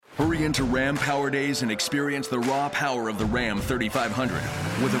Hurry into Ram Power Days and experience the raw power of the Ram 3500.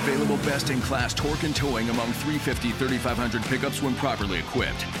 With available best-in-class torque and towing among 350 3500 pickups when properly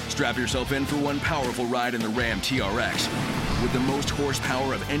equipped. Strap yourself in for one powerful ride in the Ram TRX. With the most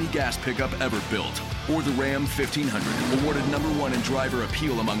horsepower of any gas pickup ever built. Or the Ram 1500, awarded #1 in driver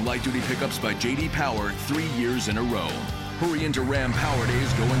appeal among light-duty pickups by J.D. Power 3 years in a row. Hurry into Ram Power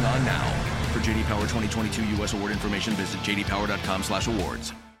Days going on now. For J.D. Power 2022 U.S. award information, visit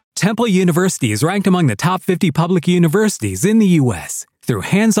jdpower.com/awards. Temple University is ranked among the top 50 public universities in the U.S. Through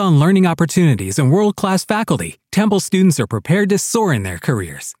hands-on learning opportunities and world-class faculty, Temple students are prepared to soar in their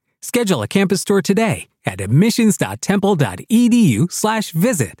careers. Schedule a campus tour today at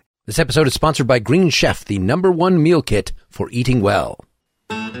admissions.temple.edu/visit. This episode is sponsored by Green Chef, the #1 meal kit for eating well.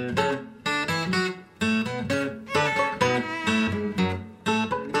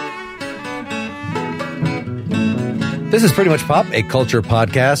 This is Pretty Much Pop, a culture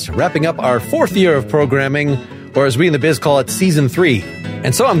podcast, wrapping up our 4th year of programming, or as we in the biz call it, Season 3.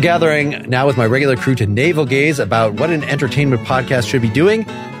 And so I'm gathering now with my regular crew to navel-gaze about what an entertainment podcast should be doing,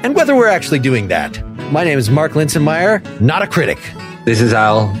 and whether we're actually doing that. My name is Mark Linsenmeyer, not a critic. This is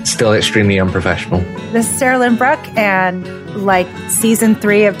Al, still extremely unprofessional. This is Sarah Lynbrook, and like Season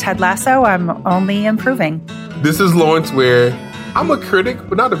 3 of Ted Lasso, I'm only improving. This is Lawrence, where I'm a critic,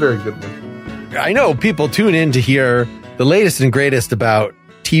 but not a very good one. I know people tune in to hear the latest and greatest about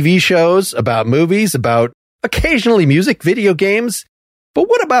TV shows, about movies, about occasionally music, video games. But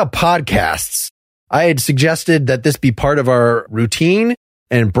what about podcasts? I had suggested that this be part of our routine,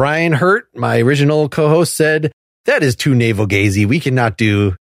 and Brian Hurt, my original co-host, said, that is too navel-gazy. We cannot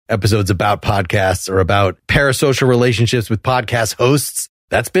do episodes about podcasts or about parasocial relationships with podcast hosts.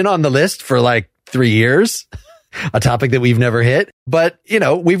 That's been on the list for like 3 years, a topic that we've never hit. But, you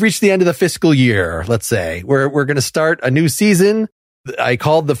know, we've reached the end of the fiscal year, let's say. We're going to start a new season. I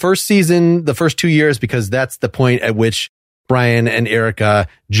called the first season the first 2 years because that's the point at which Brian and Erica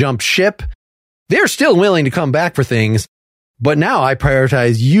jumped ship. They're still willing to come back for things, but now I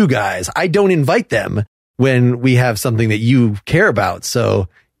prioritize you guys. I don't invite them when we have something that you care about. So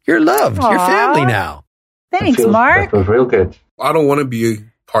you're loved. Aww. You're family now. Thanks, Mark. That feels real good. I don't want to be a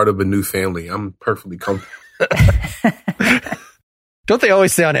part of a new family. I'm perfectly comfortable. Don't they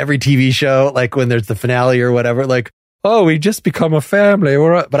always say on every TV show, like when there's the finale or whatever, like, oh, we just become a family.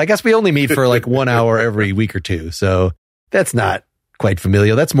 But I guess we only meet for like 1 hour every week or two. So that's not quite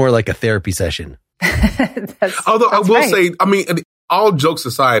familial. That's more like a therapy session. Although I will right. say, I mean, all jokes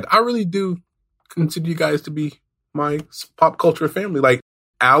aside, I really do consider you guys to be my pop culture family. Like,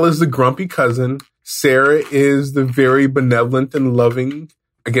 Al is the grumpy cousin. Sarah is the very benevolent and loving,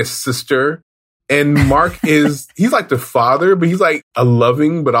 I guess, sister. And Mark he's like the father, but he's like a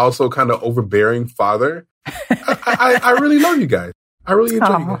loving, but also kind of overbearing father. I really love you guys. I really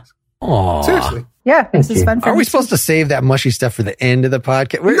enjoy you guys. Aww. Seriously. Yeah, this is fun for Are me. we supposed to save that mushy stuff for the end of the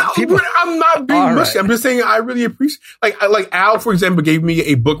podcast? I'm not being All mushy. right. I'm just saying I really appreciate, like Al, for example, gave me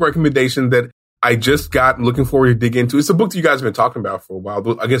a book recommendation that I just got and looking forward to dig into. It's a book that you guys have been talking about for a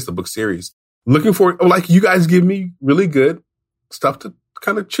while. I guess the book series. Looking forward, like you guys give me really good stuff to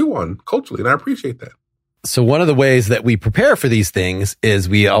kind of chew on culturally, and I appreciate that. So one of the ways that we prepare for these things is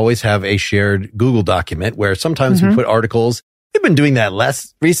we always have a shared Google document where sometimes we put articles. We've been doing that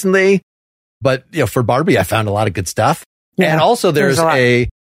less recently, but you know, for Barbie, I found a lot of good stuff. Yeah, and also there's a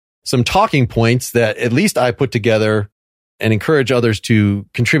some talking points that at least I put together and encourage others to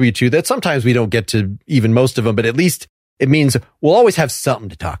contribute to that. Sometimes we don't get to even most of them, but at least it means we'll always have something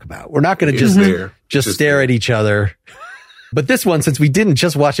to talk about. We're not going to just stare at each other. But this one, since we didn't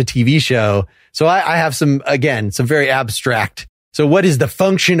just watch a TV show, so I have some very abstract. So what is the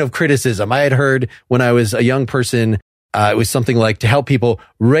function of criticism? I had heard when I was a young person, it was something like to help people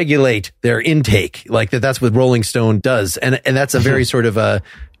regulate their intake, like that's what Rolling Stone does. And that's a very sort of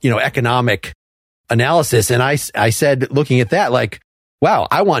economic analysis. And I said, looking at that, like, wow,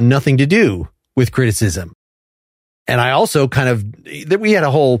 I want nothing to do with criticism. And I also we had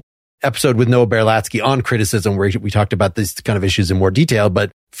a whole episode with Noah Berlatsky on criticism where we talked about these kind of issues in more detail.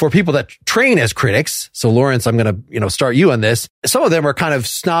 But for people that train as critics, so Lawrence, I'm going to, start you on this. Some of them are kind of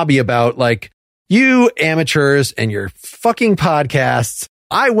snobby about like, you amateurs and your fucking podcasts.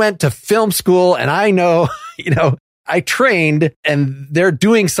 I went to film school and I know, I trained, and they're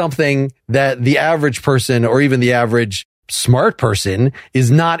doing something that the average person or even the average smart person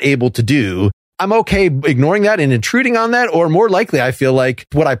is not able to do. I'm okay ignoring that and intruding on that, or more likely, I feel like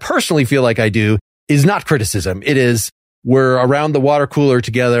what I personally feel like I do is not criticism. It is, we're around the water cooler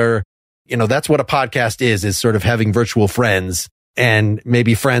together. That's what a podcast is sort of having virtual friends, and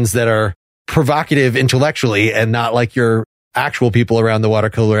maybe friends that are provocative intellectually and not like your actual people around the water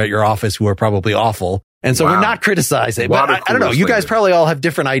cooler at your office who are probably awful. And so we're not criticizing. But I don't know. You guys probably all have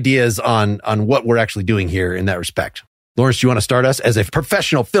different ideas on what we're actually doing here in that respect. Lawrence, do you want to start us as a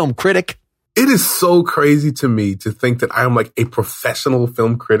professional film critic? It is so crazy to me to think that I am like a professional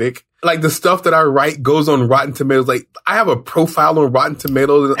film critic. Like the stuff that I write goes on Rotten Tomatoes. Like I have a profile on Rotten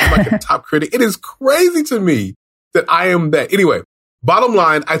Tomatoes and I'm like a top critic. It is crazy to me that I am that. Anyway, bottom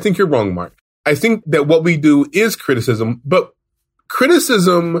line, I think you're wrong, Mark. I think that what we do is criticism, but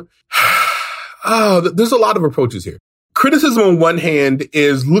criticism, there's a lot of approaches here. Criticism on one hand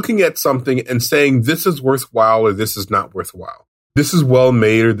is looking at something and saying this is worthwhile or this is not worthwhile. This is well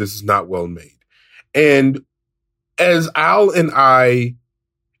made or this is not well made. And as Al and I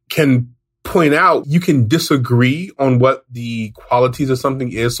can point out, you can disagree on what the qualities of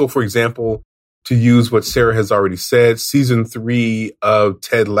something is. So, for example, to use what Sarah has already said, season 3 of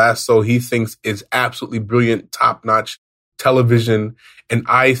Ted Lasso, he thinks is absolutely brilliant, top-notch television. And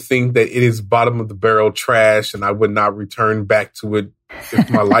I think that it is bottom of the barrel trash and I would not return back to it if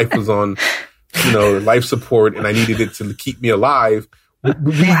my life was on life support and I needed it to keep me alive.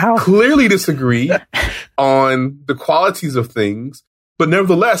 We clearly disagree on the qualities of things, but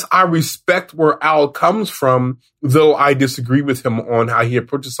nevertheless, I respect where Al comes from, though I disagree with him on how he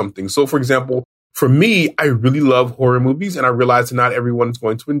approaches something. So, for example, for me, I really love horror movies and I realize that not everyone's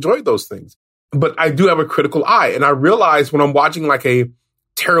going to enjoy those things. But I do have a critical eye and I realize when I'm watching like a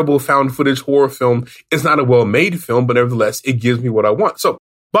terrible found footage horror film, it's not a well-made film, but nevertheless, it gives me what I want. So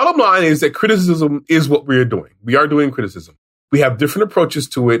bottom line is that criticism is what we are doing. We are doing criticism. We have different approaches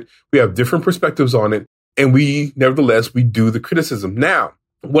to it. We have different perspectives on it. And we do the criticism. Now,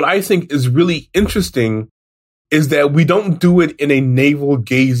 what I think is really interesting is that we don't do it in a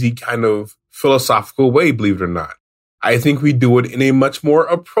navel-gazy kind of philosophical way, believe it or not. I think we do it in a much more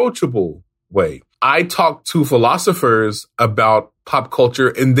approachable way. I talk to philosophers about pop culture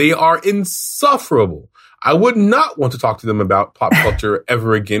and they are insufferable. I would not want to talk to them about pop culture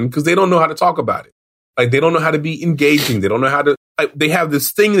ever again because they don't know how to talk about it. Like they don't know how to be engaging. They don't know how to, they have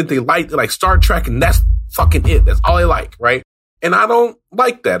this thing that they like Star Trek and that's fucking it. That's all they like, right? And I don't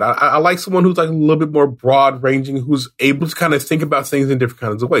like that. I like someone who's like a little bit more broad ranging, who's able to kind of think about things in different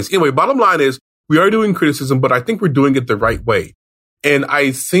kinds of ways. Anyway, bottom line is we are doing criticism, but I think we're doing it the right way. And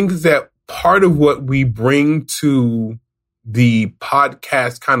I think that part of what we bring to the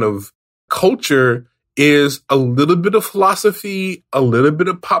podcast kind of culture is a little bit of philosophy, a little bit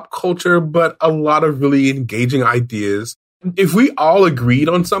of pop culture, but a lot of really engaging ideas. If we all agreed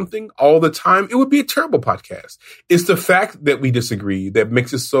on something all the time, it would be a terrible podcast. It's the fact that we disagree that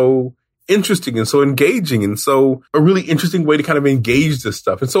makes it so interesting and so engaging and so a really interesting way to kind of engage this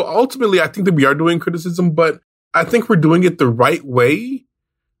stuff. And so ultimately, I think that we are doing criticism, but I think we're doing it the right way.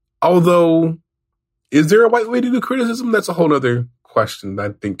 Although, is there a right way to do criticism? That's a whole other question. I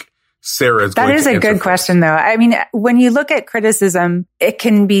think Sarah is going to answer. That is a good question, though. I mean, when you look at criticism, it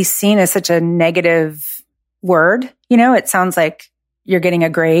can be seen as such a negative word. You know, it sounds like you're getting a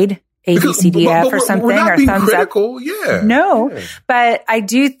grade, A, B, C, D, F or something, we're not or being thumbs critical. up. Yeah. No, yeah. But I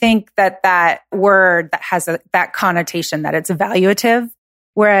do think that word that has that connotation, that it's evaluative,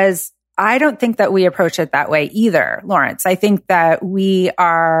 whereas I don't think that we approach it that way either, Lawrence. I think that we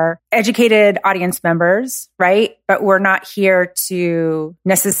are educated audience members, right? But we're not here to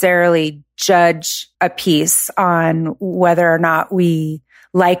necessarily judge a piece on whether or not we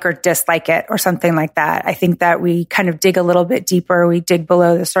like or dislike it or something like that. I think that we kind of dig a little bit deeper. We dig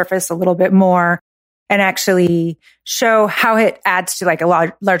below the surface a little bit more and actually show how it adds to like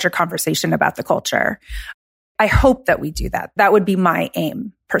a larger conversation about the culture. I hope that we do that. That would be my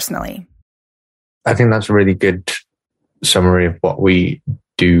aim personally. I think that's a really good summary of what we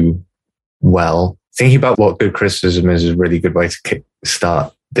do well. Thinking about what good criticism is a really good way to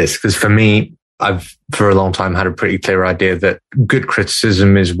start this. Because for me, I've for a long time had a pretty clear idea that good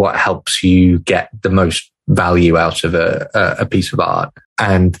criticism is what helps you get the most value out of a piece of art.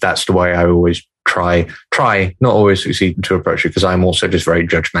 And that's the way I always try, not always succeed to approach it, because I'm also just very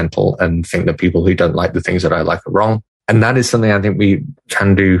judgmental and think that people who don't like the things that I like are wrong. And that is something I think we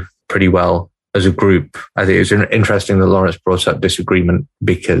can do pretty well as a group. I think it's interesting that Lawrence brought up disagreement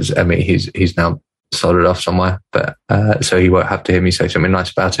because, I mean, he's now started off somewhere, but so he won't have to hear me say something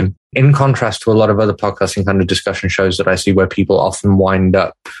nice about him. In contrast to a lot of other podcasting kind of discussion shows that I see where people often wind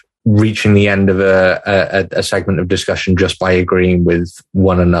up reaching the end of a segment of discussion just by agreeing with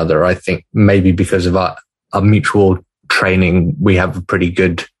one another. I think maybe because of our mutual training, we have a pretty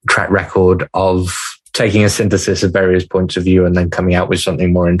good track record of taking a synthesis of various points of view and then coming out with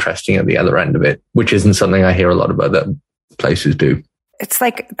something more interesting at the other end of it, which isn't something I hear a lot of other places do. It's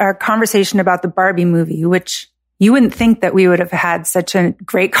like our conversation about the Barbie movie, which, you wouldn't think that we would have had such a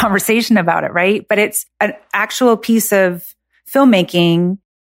great conversation about it, right? But it's an actual piece of filmmaking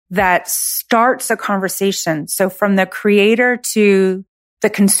that starts a conversation. So from the creator to the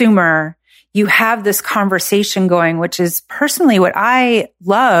consumer, you have this conversation going, which is personally what I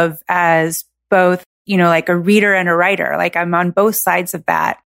love as both, like a reader and a writer. Like I'm on both sides of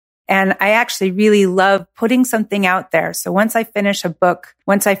that. And I actually really love putting something out there. So once I finish a book,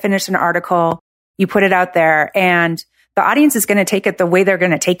 once I finish an article, you put it out there and the audience is going to take it the way they're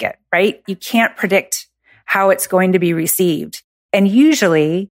going to take it, right? You can't predict how it's going to be received. And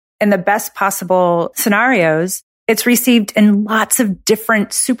usually in the best possible scenarios, it's received in lots of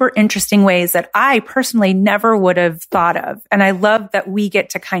different, super interesting ways that I personally never would have thought of. And I love that we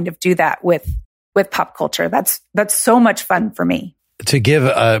get to kind of do that with pop culture. That's so much fun for me. To give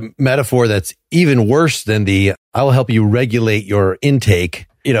a metaphor that's even worse than I will help you regulate your intake,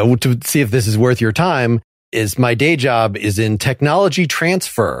 to see if this is worth your time, is my day job is in technology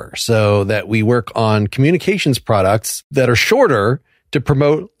transfer, so that we work on communications products that are shorter to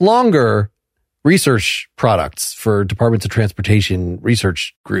promote longer research products for departments of transportation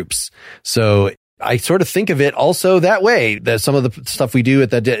research groups. So I sort of think of it also that way, that some of the stuff we do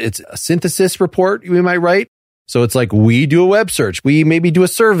it's a synthesis report we might write. So it's like we do a web search, we maybe do a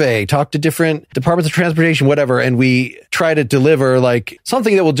survey, talk to different departments of transportation, whatever, and we try to deliver like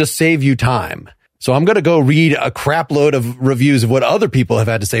something that will just save you time. So I'm going to go read a crap load of reviews of what other people have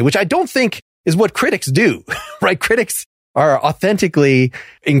had to say, which I don't think is what critics do, right? Critics are authentically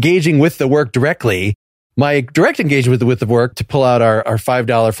engaging with the work directly. My direct engagement with the work, to pull out our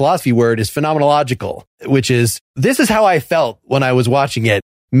 $5 philosophy word, is phenomenological, which is, this is how I felt when I was watching it.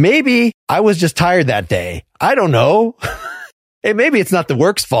 Maybe I was just tired that day. I don't know. And maybe it's not the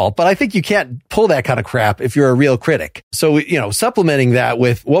work's fault, but I think you can't pull that kind of crap if you're a real critic. So, supplementing that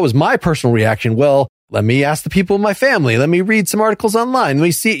with what was my personal reaction? Well, let me ask the people in my family. Let me read some articles online. Let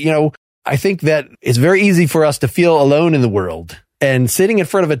me see, I think that it's very easy for us to feel alone in the world. And sitting in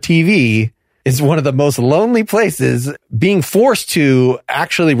front of a TV is one of the most lonely places. Being forced to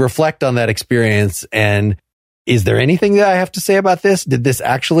actually reflect on that experience and, is there anything that I have to say about this? Did this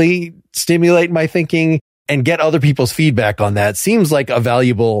actually stimulate my thinking? And get other people's feedback on that seems like a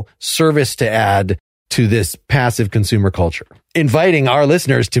valuable service to add to this passive consumer culture. Inviting our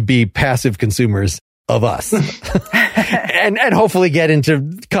listeners to be passive consumers of us and hopefully get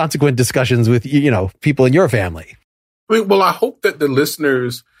into consequent discussions with, people in your family. I hope that the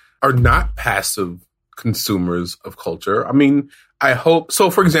listeners are not passive consumers of culture. I hope so.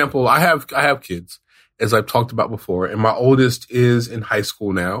 For example, I have kids, as I've talked about before, and my oldest is in high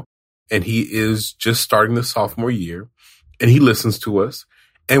school now, and he is just starting the sophomore year, and he listens to us.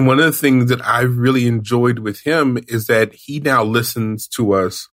 And one of the things that I really enjoyed with him is that he now listens to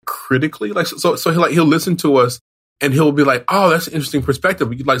us critically. So he'll listen to us and he'll be like, "Oh, that's an interesting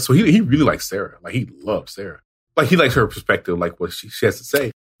perspective." So he really likes Sarah. Like, he loves Sarah. Like, he likes her perspective, like what she has to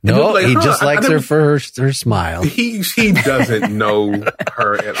say. No, he just likes her for her smile. He doesn't know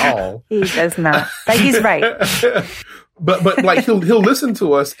her at all. He does not. But he's right. But like he'll listen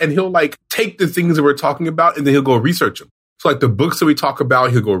to us and he'll like take the things that we're talking about and then he'll go research them. So like the books that we talk about,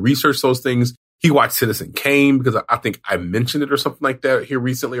 he'll go research those things. He watched Citizen Kane because I think I mentioned it or something like that here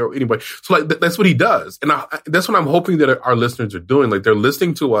recently or anyway. So like that's what he does. And that's what I'm hoping that our listeners are doing. Like, they're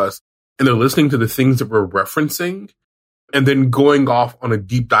listening to us and they're listening to the things that we're referencing and then going off on a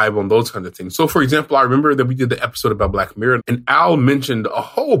deep dive on those kinds of things. So, for example, I remember that we did the episode about Black Mirror, and Al mentioned a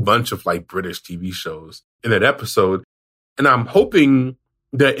whole bunch of like British TV shows in that episode. And I'm hoping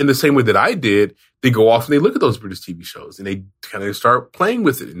that in the same way that I did, they go off and they look at those British TV shows and they kind of start playing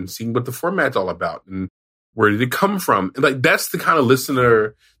with it and seeing what the format's all about and where did it come from. And like, that's the kind of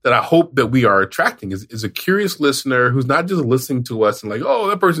listener that I hope that we are attracting is a curious listener who's not just listening to us and like, oh,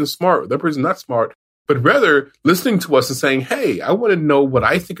 that person's smart, that person's not smart, but rather listening to us and saying, hey, I want to know what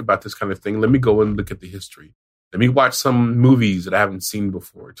I think about this kind of thing. Let me go and look at the history. Let me watch some movies that I haven't seen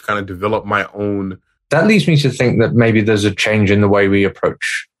before to kind of develop my own. That leads me to think that maybe there's a change in the way we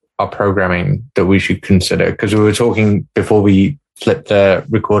approach our programming that we should consider. Because we were talking before we flipped the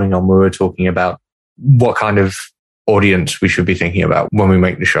recording on, we were talking about what kind of audience we should be thinking about when we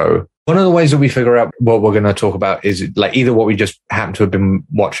make the show. One of the ways that we figure out what we're going to talk about is like either what we just happen to have been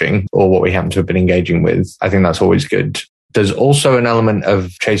watching or what we happen to have been engaging with. I think that's always good. There's also an element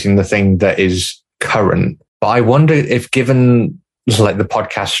of chasing the thing that is current. But I wonder if, given like the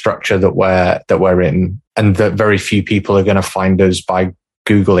podcast structure that we're in, and that very few people are going to find us by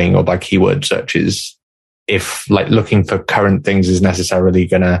Googling or by keyword searches, if like looking for current things is necessarily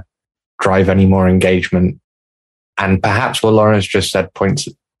going to drive any more engagement. And perhaps what Lauren's just said points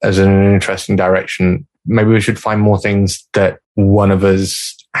as in an interesting direction. maybe we should find more things that one of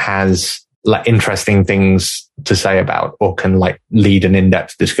us has like interesting things to say about or can like lead an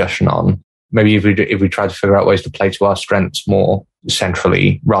in-depth discussion on. Maybe if we try to figure out ways to play to our strengths more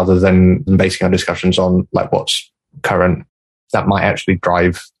centrally rather than basing our discussions on like what's current, that might actually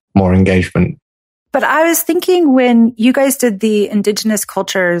drive more engagement. But I was thinking when you guys did the Indigenous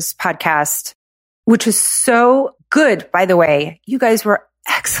Cultures podcast, which was so good, by the way, you guys were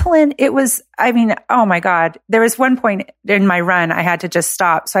excellent. It was, I mean, oh my God. There was one point in my run I had to just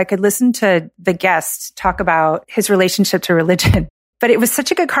stop so I could listen to the guest talk about his relationship to religion. But it was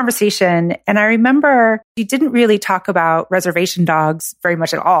such a good conversation. And I remember you didn't really talk about reservation dogs very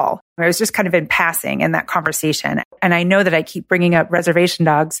much at all. It was just kind of in passing in that conversation. And I know that I keep bringing up reservation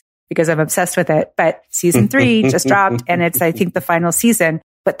dogs because I'm obsessed with it. But season 3 just dropped and it's, I think, the final season.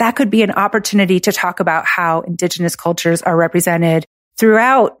 But that could be an opportunity to talk about how Indigenous cultures are represented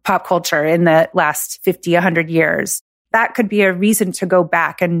throughout pop culture in the last 50, 100 years. That could be a reason to go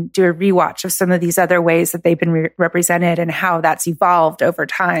back and do a rewatch of some of these other ways that they've been represented and how that's evolved over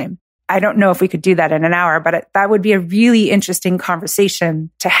time. I don't know if we could do that in an hour, but that would be a really interesting conversation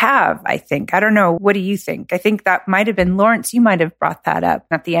to have, I think. I don't know. What do you think? I think that might have been Lawrence. You might have brought that up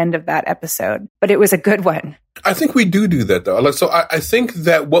at the end of that episode, but it was a good one. I think we do that, though. So I think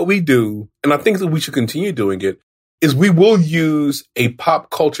that what we do, and I think that we should continue doing it, is we will use a pop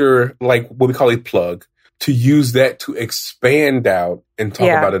culture, like what we call a plug, to use that to expand out and talk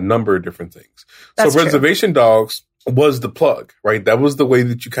about a number of different things. That's so Reservation Dogs was the plug, right? That was the way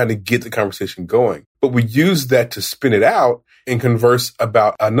that you kind of get the conversation going. But we use that to spin it out and converse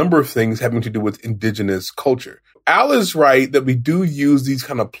about a number of things having to do with Indigenous culture. Al is right that we do use these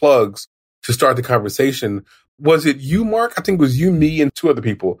kind of plugs to start the conversation. Was it you, Mark? I think it was you, me, and 2 other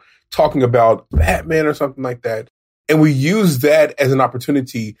people talking about Batman or something like that. And we use that as an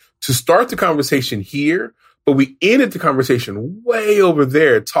opportunity to start the conversation here, but we ended the conversation way over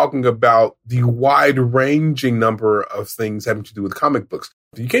there talking about the wide-ranging number of things having to do with comic books.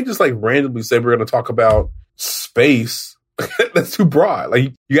 You can't just like randomly say we're going to talk about space. That's too broad.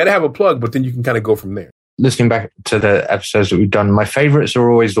 Like you got to have a plug, but then you can kind of go from there. Listening back to the episodes that we've done, my favorites are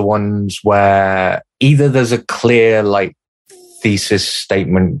always the ones where either there's a clear like thesis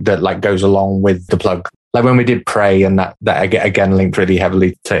statement that like goes along with the plug. Like when we did Prey, and that again linked really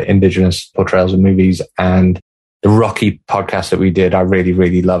heavily to Indigenous portrayals in movies, and the Rocky podcast that we did, I really,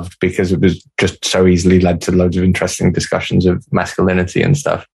 really loved because it was just so easily led to loads of interesting discussions of masculinity and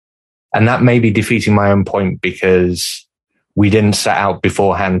stuff. And that may be defeating my own point because we didn't set out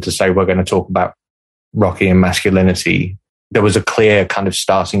beforehand to say we're going to talk about Rocky and masculinity. There was a clear kind of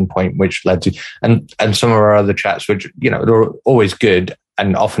starting point which led to, and some of our other chats, which, you know, they're always good.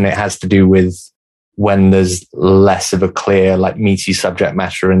 And often it has to do with when there's less of a clear, like meaty subject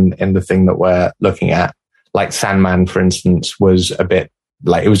matter in the thing that we're looking at. Like Sandman, for instance, was a bit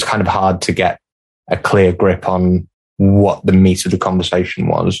like, it was kind of hard to get a clear grip on what the meat of the conversation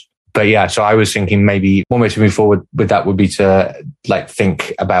was. But yeah, so I was thinking maybe one way to move forward with that would be to like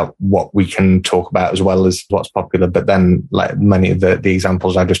think about what we can talk about as well as what's popular. But then like many of the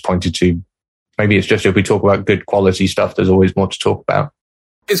examples I just pointed to, maybe it's just if we talk about good quality stuff, there's always more to talk about.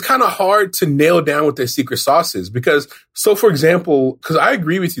 It's kind of hard to nail down what their secret sauce is because, so for example, because I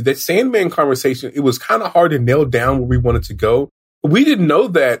agree with you, that Sandman conversation, it was kind of hard to nail down where we wanted to go. We didn't know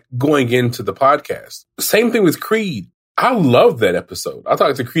that going into the podcast. Same thing with Creed. I love that episode. I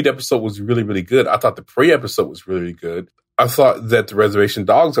thought the Creed episode was really, really good. I thought the Prey episode was really, really good. I thought that the Reservation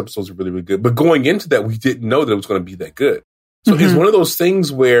Dogs episodes were really, really good. But going into that, we didn't know that it was going to be that good. So it's one of those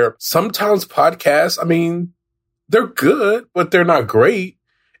things where sometimes podcasts, I mean, they're good, but they're not great.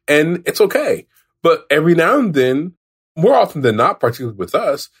 And it's okay. But every now and then, more often than not, particularly with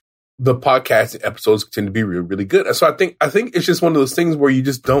us, the podcast episodes tend to be really, really good. And so I think it's just one of those things where you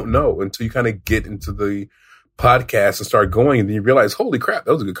just don't know until you kind of get into the podcast and start going, and then you realize, holy crap,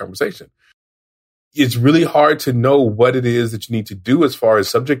 that was a good conversation. It's really hard to know what it is that you need to do as far as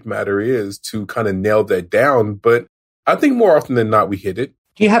subject matter is to kind of nail that down. But I think more often than not, we hit it.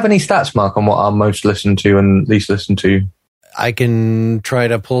 Do you have any stats, Mark, on what our most listened to and least listened to? I can try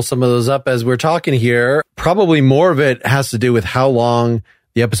to pull some of those up as we're talking here. Probably more of it has to do with how long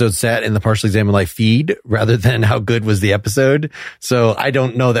the episode sat in the Partially Examined Life feed rather than how good was the episode. So I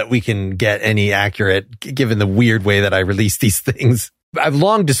don't know that we can get any accurate given the weird way that I release these things. I've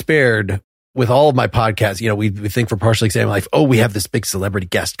long despaired with all of my podcasts. You know, we think for Partially Examined Life, oh, we have this big celebrity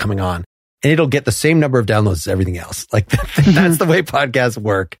guest coming on and it'll get the same number of downloads as everything else. Like that's the way podcasts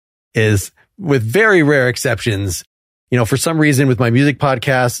work, is with very rare exceptions. You know, for some reason with my music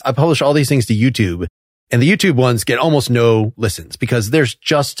podcast, I publish all these things to YouTube. And the YouTube ones get almost no listens because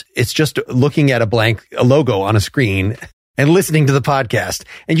it's just looking at a logo on a screen and listening to the podcast.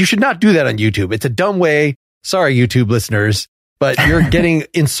 And you should not do that on YouTube. It's a dumb way. Sorry, YouTube listeners, but you're getting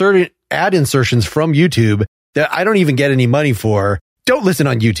ad insertions from YouTube that I don't even get any money for. Don't listen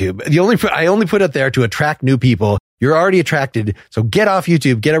on YouTube. I only put it there to attract new people. You're already attracted. So get off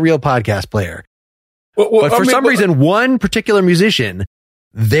YouTube, get a real podcast player. But for some reason, one particular musician,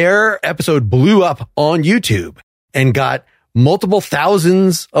 their episode blew up on YouTube and got multiple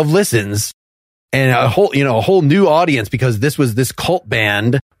thousands of listens and a whole new audience because this was this cult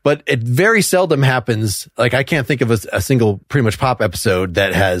band. But it very seldom happens. Like I can't think of a single pretty much pop episode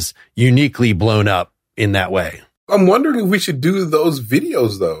that has uniquely blown up in that way. I'm wondering if we should do those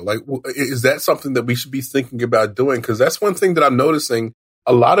videos though. Like, is that something that we should be thinking about doing? Because that's one thing that I'm noticing.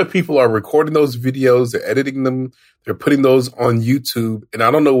 A lot of people are recording those videos, they're editing them, they're putting those on YouTube. And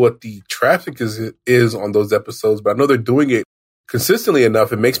I don't know what the traffic is on those episodes, but I know they're doing it consistently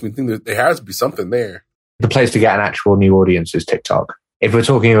enough. It makes me think that there has to be something there. The place to get an actual new audience is TikTok. If we're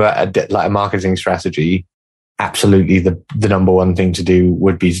talking about a marketing strategy, absolutely the number one thing to do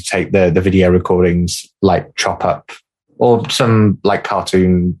would be to take the video recordings, like chop up or some like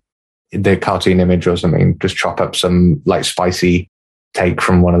cartoon image or something, just chop up some like spicy take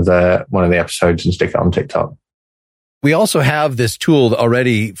from one of the episodes and stick it on TikTok. We also have this tool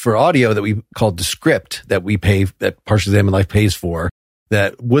already for audio that we call Descript that we pay, that Partially Examined Life pays for,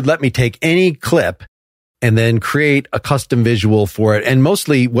 that would let me take any clip and then create a custom visual for it. And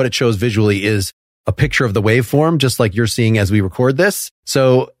mostly what it shows visually is a picture of the waveform, just like you're seeing as we record this.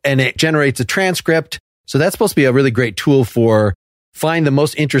 So, and it generates a transcript. So that's supposed to be a really great tool for find the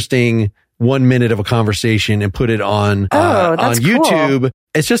most interesting 1 minute of a conversation and put it on YouTube. Cool.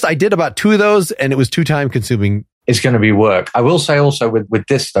 It's just, I did about 2 of those and it was too time consuming. It's going to be work. I will say also with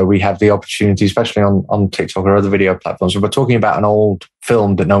this though, we have the opportunity, especially on TikTok or other video platforms. If we're talking about an old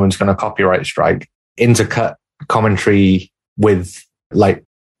film that no one's going to copyright strike, intercut commentary with like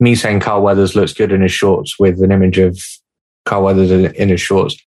me saying Carl Weathers looks good in his shorts with an image of Carl Weathers in his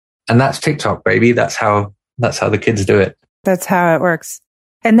shorts. And that's TikTok, baby. That's how the kids do it. That's how it works.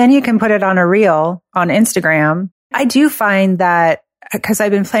 And then you can put it on a reel on Instagram. I do find that because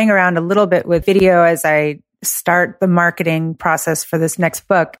I've been playing around a little bit with video as I start the marketing process for this next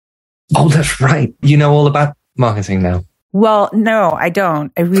book. Oh, that's right. You know all about marketing now. Well, no, I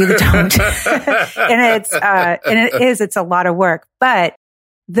don't. I really don't. It's a lot of work, but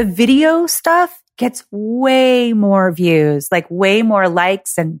the video stuff gets way more views, like way more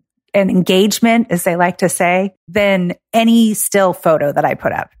likes and engagement, as they like to say, than any still photo that I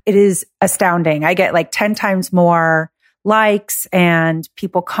put up. It is astounding. I get like 10 times more likes and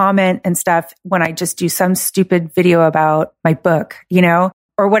people comment and stuff when I just do some stupid video about my book,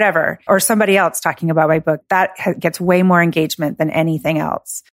 or whatever, or somebody else talking about my book. That gets way more engagement than anything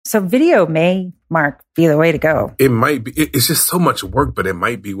else. So video may, Mark, be the way to go. It might be. It's just so much work, but it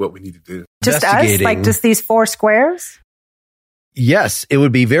might be what we need to do. Just us? Like just these 4 squares? Yes, it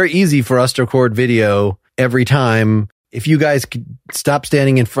would be very easy for us to record video every time if you guys could stop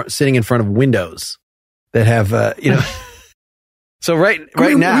sitting in front of windows that have, So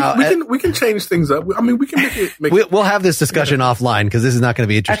now we can change things up. I mean, we can make it. We'll have this discussion offline because this is not going to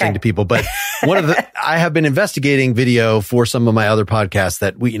be interesting to people. But I have been investigating video for some of my other podcasts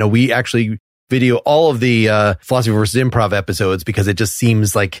that we actually video all of the Philosophy versus Improv episodes because it just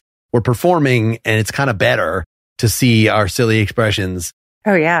seems like we're performing and it's kind of better to see our silly expressions.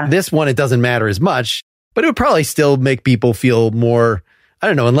 Oh yeah. This one, it doesn't matter as much, but it would probably still make people feel more, I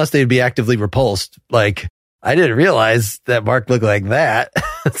don't know, unless they'd be actively repulsed. Like, I didn't realize that Mark looked like that.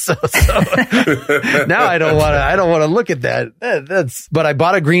 so now I don't want to look at that. But I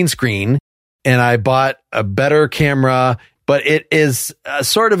bought a green screen and I bought a better camera, but it is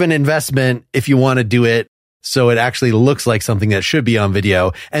sort of an investment if you want to do it so it actually looks like something that should be on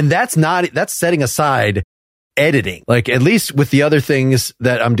video. And that's setting aside editing. Like at least with the other things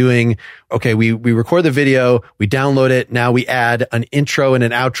that I'm doing, okay, we record the video, we download it. Now we add an intro and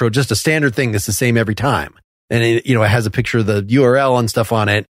an outro, just a standard thing that's the same every time. And it has a picture of the URL and stuff on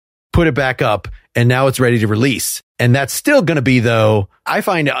it, put it back up, and now it's ready to release. And that's still going to be though, I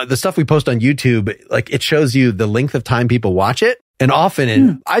find the stuff we post on YouTube, like it shows you the length of time people watch it. And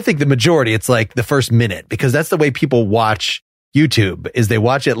often, I think the majority, it's like the first minute, because that's the way people watch YouTube is they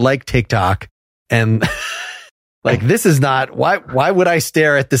watch it like TikTok. And like, this is not, why would I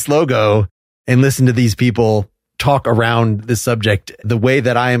stare at this logo and listen to these people talk around this subject the way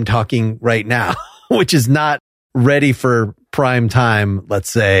that I am talking right now, which is not ready for prime time.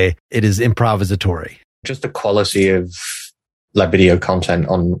 Let's say it is improvisatory. Just the quality of like video content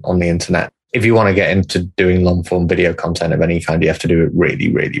on the internet if you want to get into doing long form video content of any kind, you have to do it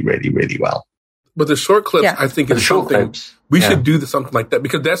really, really, really, really well. But the short clips, I think, is something we should do something like that,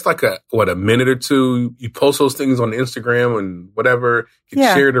 because that's like a minute or two. You post those things on Instagram and whatever,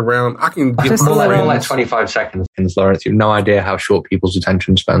 get shared around. I can get more like 25 seconds, Lawrence. You have no idea how short people's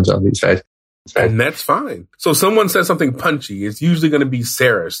attention spans are these days. And that's fine. So someone says something punchy. It's usually going to be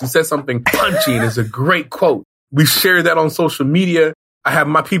Sarah. She says something punchy and it's a great quote. We share that on social media. I have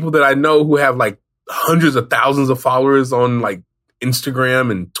my people that I know who have like hundreds of thousands of followers on like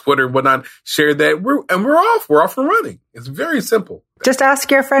Instagram and Twitter and whatnot, share that. We're off and running. It's very simple. Just ask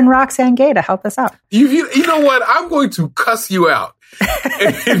your friend Roxanne Gay to help us out. You know what? I'm going to cuss you out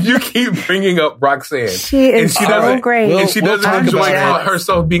if you keep bringing up Roxanne. She is so great. And she doesn't enjoy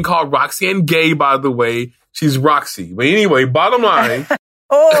herself being called Roxanne Gay, by the way. She's Roxy. But anyway, bottom line.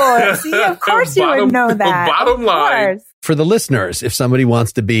 See, of course you would know that. Bottom line. For the listeners, if somebody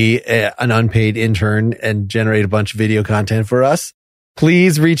wants to be an unpaid intern and generate a bunch of video content for us,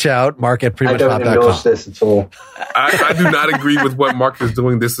 please reach out, mark@prettymuchpop.com. I don't endorse this at all. I do not agree with what Mark is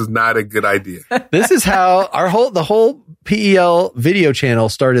doing. This is not a good idea. This is how the whole PEL video channel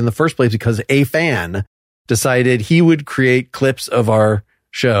started in the first place, because a fan decided he would create clips of our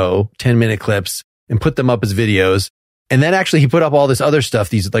show, 10-minute clips, and put them up as videos. And then actually he put up all this other stuff,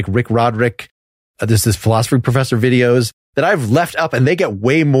 these like Rick Roderick, this philosophy professor videos that I've left up, and they get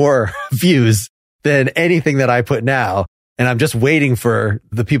way more views than anything that I put now. And I'm just waiting for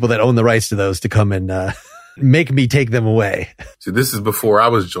the people that own the rights to those to come and make me take them away. See, this is before I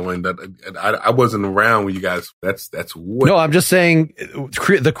was joined. I wasn't around when you guys. That's what. No, I'm just saying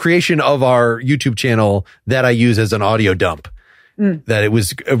the creation of our YouTube channel that I use as an audio dump. That it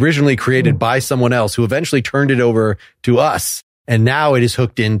was originally created by someone else who eventually turned it over to us. And now it is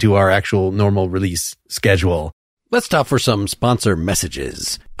hooked into our actual normal release schedule. Let's stop for some sponsor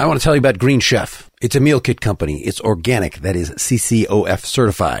messages. I want to tell you about Green Chef. It's a meal kit company. It's organic. That is CCOF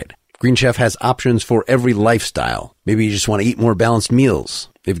certified. Green Chef has options for every lifestyle. Maybe you just want to eat more balanced meals.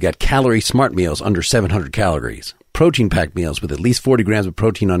 They've got calorie smart meals under 700 calories. Protein packed meals with at least 40 grams of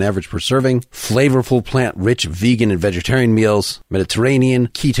protein on average per serving, flavorful plant-rich vegan and vegetarian meals, Mediterranean,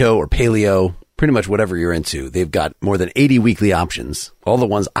 keto, or paleo, pretty much whatever you're into. They've got more than 80 weekly options. All the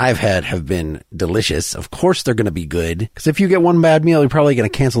ones I've had have been delicious. Of course they're going to be good, because if you get one bad meal, you're probably going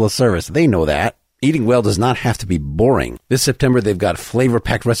to cancel the service. They know that. Eating well does not have to be boring. This September, they've got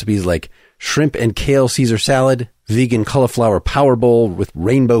flavor-packed recipes like shrimp and kale Caesar salad, vegan cauliflower power bowl with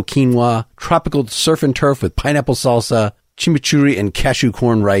rainbow quinoa, tropical surf and turf with pineapple salsa, chimichurri and cashew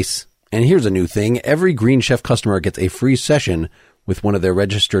corn rice. And here's a new thing. Every Green Chef customer gets a free session with one of their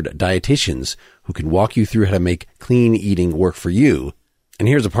registered dietitians who can walk you through how to make clean eating work for you. And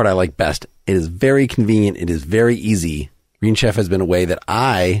here's the part I like best. It is very convenient. It is very easy. Green Chef has been a way that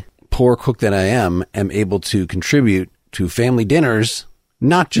I, poor cook that I am able to contribute to family dinners,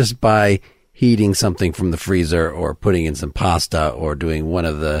 not just by heating something from the freezer or putting in some pasta or doing one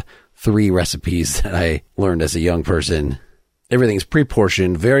of the 3 recipes that I learned as a young person. Everything's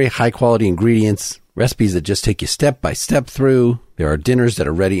pre-portioned, very high-quality ingredients, recipes that just take you step by step through. There are dinners that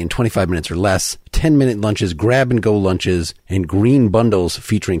are ready in 25 minutes or less, 10-minute lunches, grab-and-go lunches, and green bundles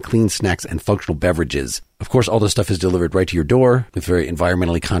featuring clean snacks and functional beverages. Of course, all this stuff is delivered right to your door with very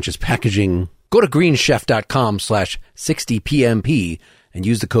environmentally conscious packaging. Go to greenchef.com/60PMP and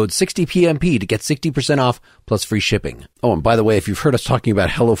use the code 60PMP to get 60% off plus free shipping. Oh, and by the way, if you've heard us talking about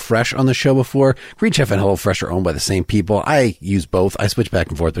HelloFresh on the show before, Green Chef and HelloFresh are owned by the same people. I use both. I switch back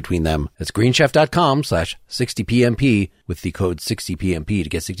and forth between them. That's greenchef.com/60PMP with the code 60PMP to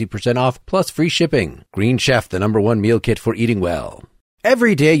get 60% off plus free shipping. Green Chef, the #1 meal kit for eating well.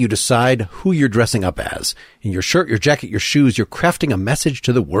 Every day you decide who you're dressing up as. In your shirt, your jacket, your shoes, you're crafting a message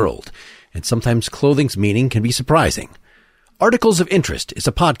to the world. And sometimes clothing's meaning can be surprising. Articles of Interest is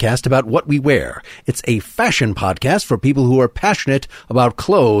a podcast about what we wear. It's a fashion podcast for people who are passionate about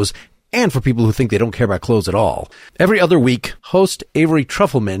clothes and for people who think they don't care about clothes at all. Every other week, host Avery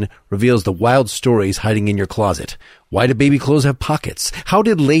Trufelman reveals the wild stories hiding in your closet. Why do baby clothes have pockets? How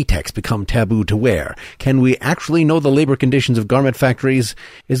did latex become taboo to wear? Can we actually know the labor conditions of garment factories?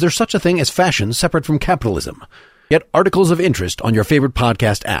 Is there such a thing as fashion separate from capitalism? Get Articles of Interest on your favorite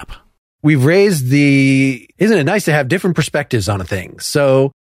podcast app. We've raised isn't it nice to have different perspectives on a thing?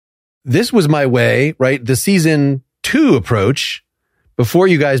 So this was my way, right? The season 2 approach before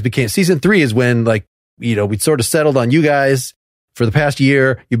you guys became season 3 is when we'd sort of settled on you guys for the past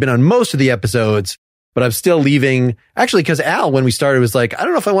year. You've been on most of the episodes, but I'm still leaving actually because Al, when we started, was like, I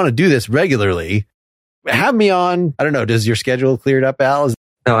don't know if I want to do this regularly. Have me on. I don't know. Does your schedule cleared up, Al?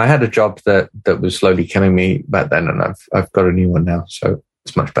 No, I had a job that was slowly killing me back then, and I've got a new one now. So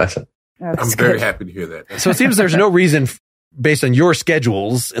it's much better. I'm very happy to hear that. So it seems there's no reason based on your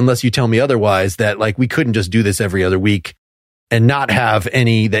schedules, unless you tell me otherwise, that like we couldn't just do this every other week and not have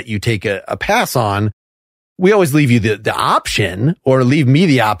any that you take a pass on. We always leave you the option, or leave me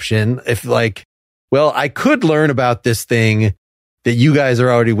the option if like, well, I could learn about this thing that you guys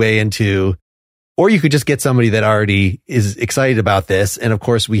are already way into, or you could just get somebody that already is excited about this. And of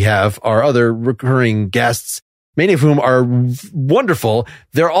course, we have our other recurring guests, many of whom are wonderful.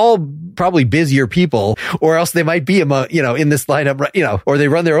 They're all probably busier people, or else they might be among, in this lineup, or they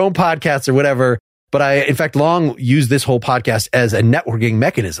run their own podcasts or whatever. But I, in fact, long used this whole podcast as a networking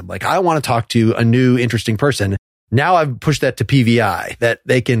mechanism. Like, I want to talk to a new, interesting person. Now I've pushed that to PVI, that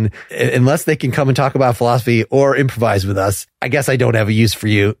they can, unless they can come and talk about philosophy or improvise with us, I guess I don't have a use for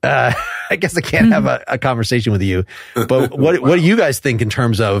you. I guess I can't have a conversation with you. But what do you guys think in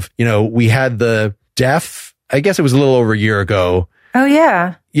terms of, we had the deaf, I guess it was a little over a year ago. Oh,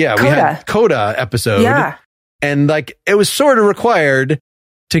 yeah. Yeah, Coda. we had Coda episode. Yeah. And like, it was sort of required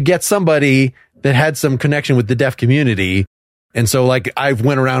to get somebody that had some connection with the deaf community. And so like, I've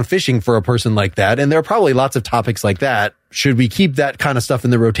went around fishing for a person like that. And there are probably lots of topics like that. Should we keep that kind of stuff in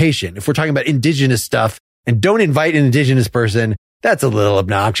the rotation? If we're talking about indigenous stuff and don't invite an indigenous person, that's a little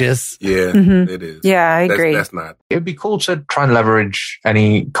obnoxious. Yeah, It is. Yeah, I agree. That's not. It'd be cool to try and leverage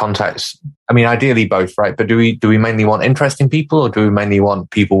any contacts. I mean, ideally both, right? But do we mainly want interesting people, or do we mainly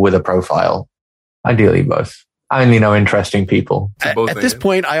want people with a profile? Ideally both. I only know interesting people. At this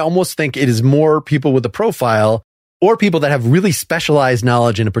point, I almost think it is more people with a profile, or people that have really specialized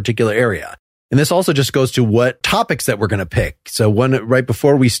knowledge in a particular area. And this also just goes to what topics that we're going to pick. So right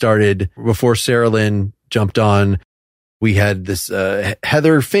before we started, before Sarah Lynn jumped on, we had this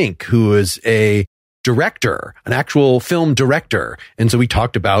Heather Fink, who is a director, an actual film director. And so we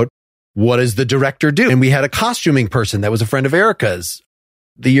talked about, what does the director do? And we had a costuming person that was a friend of Erica's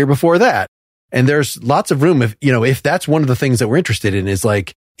the year before that. And there's lots of room if that's one of the things that we're interested in, is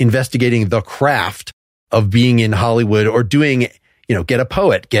like investigating the craft of being in Hollywood, or doing, get a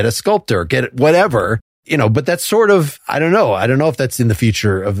poet, get a sculptor, get whatever, but that's sort of, I don't know if that's in the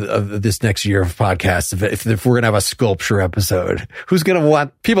future of this next year of podcasts. If we're going to have a sculpture episode, who's going to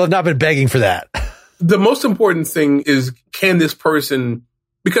want, people have not been begging for that. The most important thing is, can this person,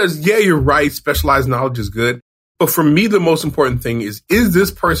 because yeah, you're right, specialized knowledge is good. But for me, the most important thing is this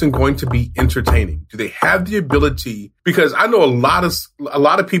person going to be entertaining? Do they have the ability? Because I know a lot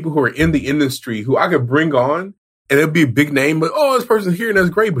of people who are in the industry who I could bring on, and it'd be a big name, but this person's here and that's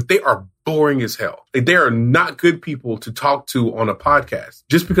great, but they are boring as hell. Like, they are not good people to talk to on a podcast.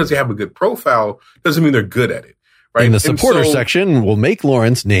 Just because they have a good profile doesn't mean they're good at it, right? In the supporter section, we'll make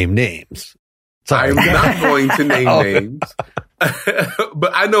Lawrence name names. Sorry. I'm not going to name names.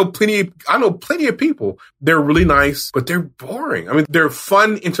 But I know plenty of people. They're really nice, but they're boring. I mean, they're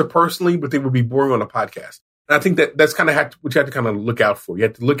fun interpersonally, but they would be boring on a podcast. And I think that's kind of what you have to kind of look out for. You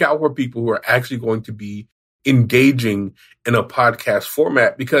have to look out for people who are actually going to be engaging in a podcast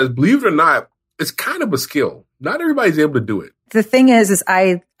format, because believe it or not, it's kind of a skill. Not everybody's able to do it. The thing is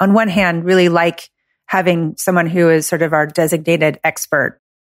I, on one hand, really like having someone who is sort of our designated expert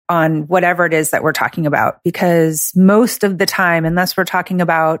on whatever it is that we're talking about, because most of the time, unless we're talking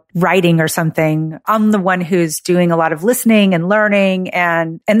about writing or something, I'm the one who's doing a lot of listening and learning.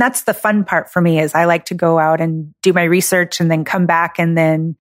 And that's the fun part for me, is I like to go out and do my research and then come back, and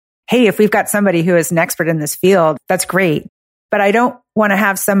then, hey, if we've got somebody who is an expert in this field, that's great. But I don't want to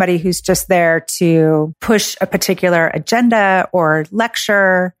have somebody who's just there to push a particular agenda or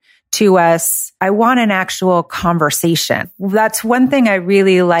lecture to us. I want an actual conversation. That's one thing I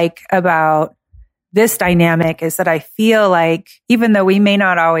really like about this dynamic, is that I feel like even though we may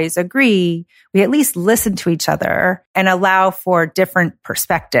not always agree, we at least listen to each other and allow for different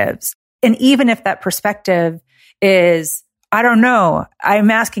perspectives. And even if that perspective is, I don't know, I'm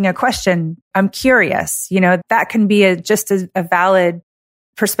asking a question, I'm curious, that can be just as a valid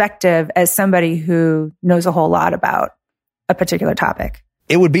perspective as somebody who knows a whole lot about a particular topic.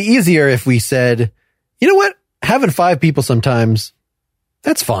 It would be easier if we said, you know what, having 5 people sometimes,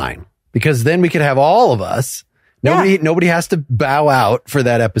 that's fine, because then we could have all of us. Nobody has to bow out for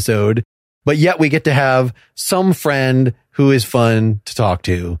that episode, but yet we get to have some friend who is fun to talk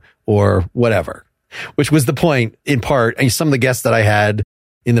to, or whatever, which was the point in part. And some of the guests that I had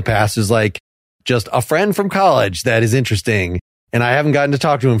in the past is like just a friend from college that is interesting, and I haven't gotten to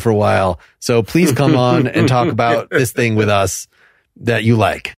talk to him for a while. So please come on and talk about this thing with us that you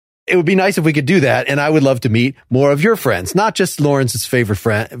like. It would be nice if we could do that. And I would love to meet more of your friends, not just Lawrence's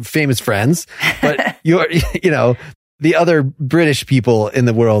famous friends, but the other British people in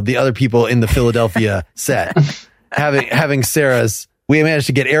the world, the other people in the Philadelphia set, having Sarah's We managed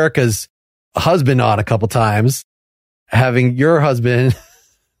to get Erica's husband on a couple times. Having your husband.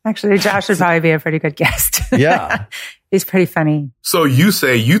 Actually, Josh would probably be a pretty good guest. Yeah. He's pretty funny. So you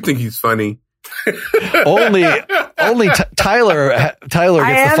say you think he's funny. only Tyler gets the final word.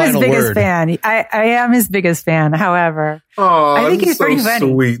 I am his biggest fan. I am his biggest fan. However, I think he's pretty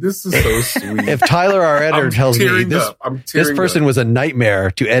funny. Sweet. This is so sweet. If Tyler, our editor, tells me this person was a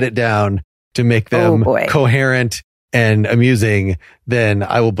nightmare to edit down to make them coherent and amusing, then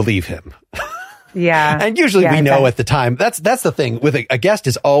I will believe him. Yeah. And usually we know at the time. That's the thing with a guest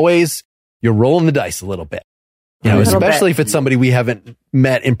is always you're rolling the dice a little bit. You know, especially if it's somebody we haven't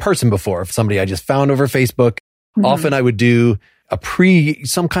met in person before. If somebody I just found over Facebook, often I would do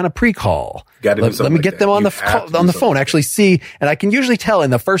some kind of pre-call. Let me get them on the phone, actually see, and I can usually tell in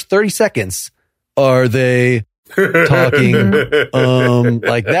the first 30 seconds, are they talking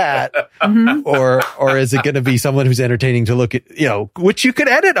like that, or is it going to be someone who's entertaining to look at? You know, which you could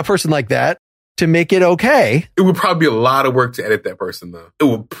edit a person like that to make it okay. It would probably be a lot of work to edit that person, though. It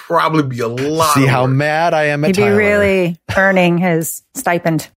would probably be a lot. See how mad I am at Tyler. He'd be really earning his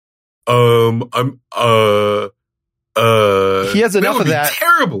stipend. He has enough of that.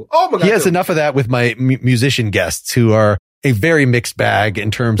 Terrible. Oh my God. He has enough of that with my musician guests, who are a very mixed bag in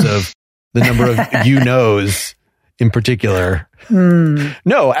terms of the number of knows in particular.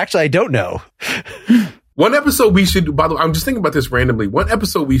 No, actually, I don't know. One episode we should, by the way, I'm just thinking about this randomly. One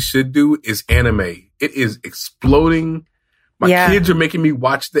episode we should do is anime. It is exploding. My kids are making me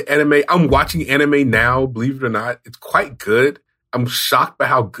watch the anime. I'm watching anime now, believe it or not. It's quite good. I'm shocked by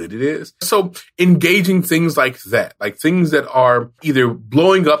how good it is. So engaging things like that, like things that are either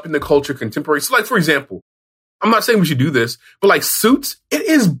blowing up in the culture contemporary. So like, for example, I'm not saying we should do this, but like Suits, it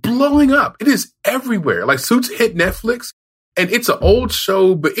is blowing up. It is everywhere. Like Suits hit Netflix. And it's an old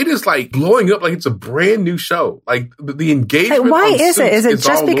show, but it is like blowing up like it's a brand new show. Like the engagement. Why is it? Is it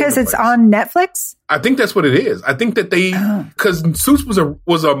just because it's on Netflix? I think that's what it is. I think that because Suits was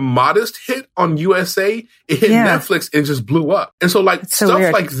a modest hit on USA. It hit Netflix and just blew up. And so like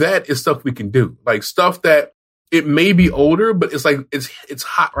stuff like that is stuff we can do. Like stuff that it may be older, but it's like it's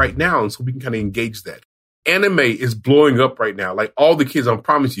hot right now, and so we can kind of engage that. Anime is blowing up right now. Like all the kids, I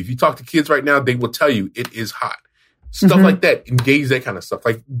promise you, if you talk to kids right now, they will tell you it is hot. Stuff like that, engage that kind of stuff.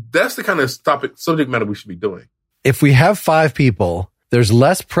 Like that's the kind of subject matter we should be doing. If we have 5 people, there's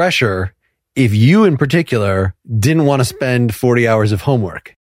less pressure if you in particular didn't want to spend 40 hours of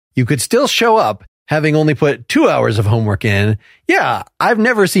homework. You could still show up having only put 2 hours of homework in. Yeah, I've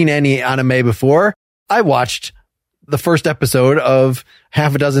never seen any anime before. I watched the first episode of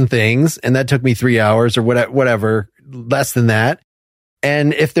half a dozen things, and that took me 3 hours or whatever, less than that.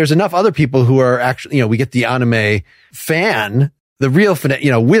 And if there's enough other people who are actually, we get the anime fan, the real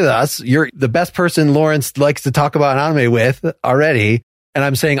fan, with us, you're the best person Lawrence likes to talk about anime with already. And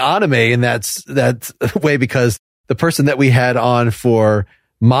I'm saying anime in that way because the person that we had on for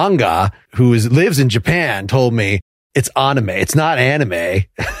manga, who lives in Japan, told me it's anime. It's not anime.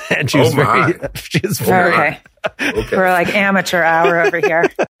 And she was very, Okay. We're like amateur hour over here.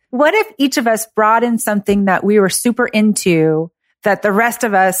 What if each of us brought in something that we were super into that the rest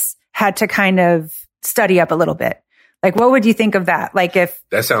of us had to kind of study up a little bit? Like, what would you think of that? Like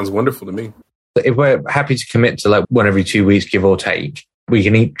that sounds wonderful to me. If we're happy to commit to like 1 every 2 weeks, give or take, we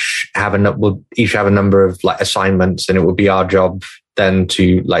can each have a number of like assignments, and it would be our job then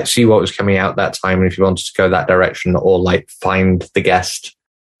to like see what was coming out that time. And if you wanted to go that direction, or like find the guest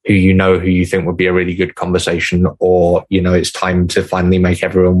who you think would be a really good conversation, or, it's time to finally make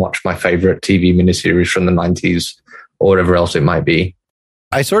everyone watch my favorite TV miniseries from the 90s. Or whatever else it might be.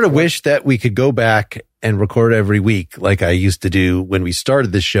 I sort of wish that we could go back and record every week like I used to do when we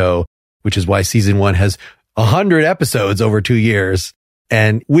started this show, which is why season 1 has 100 episodes over 2 years.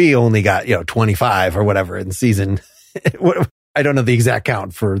 And we only got, 25 or whatever in season. I don't know the exact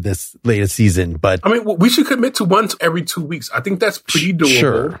count for this latest season, but I mean, we should commit to once every 2 weeks. I think that's pretty doable.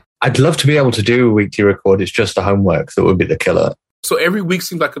 Sure. I'd love to be able to do a weekly record. It's just the homework that would be the killer. So every week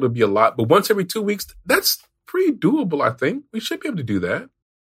seems like it'll be a lot, but once every 2 weeks, that's pretty doable. I think we should be able to do that,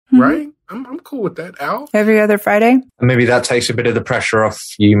 right? I'm cool with that. Al, every other Friday. And maybe that takes a bit of the pressure off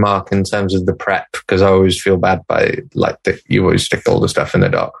you, Mark, in terms of the prep, because I always feel bad by you always stick all the stuff in the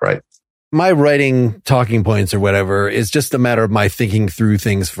doc, right? My writing talking points or whatever is just a matter of my thinking through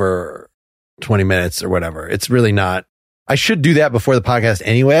things for 20 minutes or whatever. It's really not. I should do that before the podcast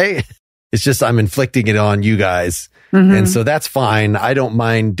anyway. It's just I'm inflicting it on you guys, and so that's fine. I don't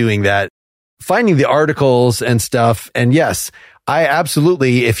mind doing that. Finding the articles and stuff. And yes, I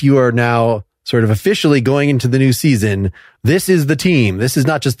absolutely, if you are now sort of officially going into the new season, this is the team. This is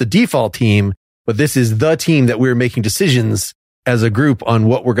not just the default team, but this is the team that we're making decisions as a group on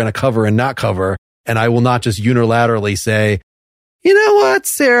what we're going to cover and not cover. And I will not just unilaterally say, you know what,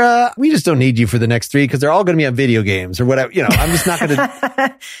 Sarah, we just don't need you for the next 3 because they're all going to be on video games or whatever. You know, I'm just not going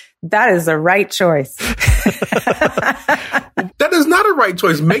to. That is the right choice. That is not a right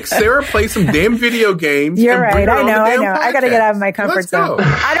choice. Make Sarah play some damn video games. You're right. I know. I got to get out of my comfort zone.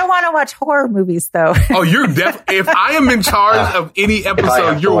 I don't want to watch horror movies, though. Oh, you're definitely. If I am in charge of any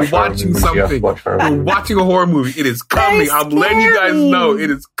episode, you're watching something. You're watching a horror movie. It is coming. I'm letting you guys know.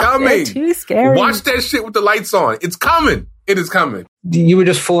 It is coming. They're too scary. Watch that shit with the lights on. It's coming. It is coming. You were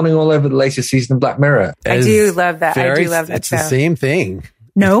just fawning all over the latest season of Black Mirror. I do love that. I do love that. It's the same thing.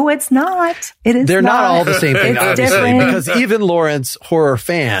 No, it's not. It is. They're not all the same thing, It's obviously, different. because even Lawrence, horror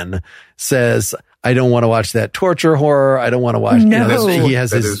fan, says, I don't want to watch that torture horror. I don't want to watch. No. He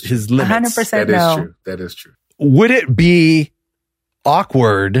has his limits. 100% That is true. That is true. Would it be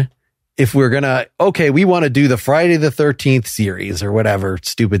awkward if we're going to, okay, we want to do the Friday the 13th series or whatever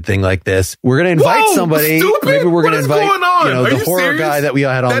stupid thing like this. We're going to invite somebody. Stupid? Maybe we're going to invite, Are the you horror serious? guy that we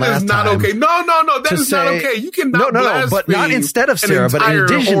had on last time. That is not okay. No. That is not okay. You cannot No, but not instead of Sarah, but in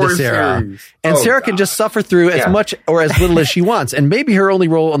addition to Sarah. Series. And Sarah can just suffer through as much or as little as she wants. And maybe her only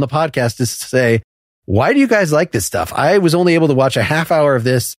role on the podcast is to say, why do you guys like this stuff? I was only able to watch a half hour of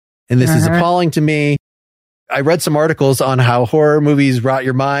this, and this is appalling to me. I read some articles on how horror movies rot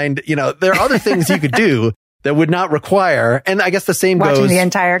your mind. You know, there are other things you could do that would not require. And I guess the same goes. Watching the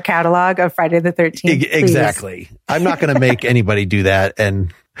entire catalog of Friday the 13th. Exactly. I'm not going to make anybody do that.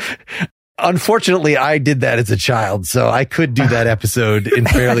 And unfortunately, I did that as a child, so I could do that episode in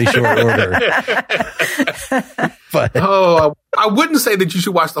fairly short order. But I wouldn't say that you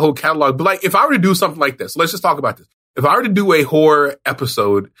should watch the whole catalog, but like if I were to do something like this, let's just talk about this. If I were to do a horror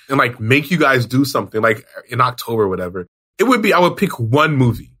episode and like make you guys do something like in October or whatever, it would be, I would pick one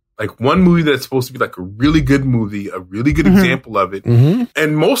movie that's supposed to be like a really good movie, a really good example of it.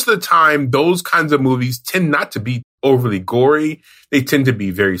 And most of the time, those kinds of movies tend not to be overly gory. They tend to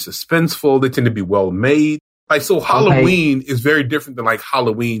be very suspenseful. They tend to be well made. Like, so Halloween is very different than like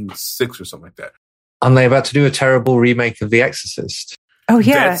Halloween 6 or something like that. And they're about to do a terrible remake of The Exorcist. Oh,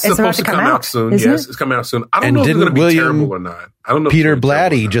 yeah. That's it's supposed about to come out soon. Yes, it's coming out soon. I don't know if it's going to be terrible or not. I don't know. Peter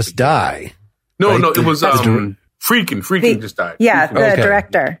Blatty just die. No, it was Friedkin just died. Yeah, the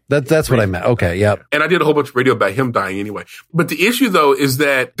director. That's what I meant. Okay, yep. And I did a whole bunch of radio about him dying anyway. But the issue, though, is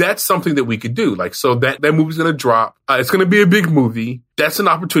that that's something that we could do. Like, so that movie's going to drop. It's going to be a big movie. That's an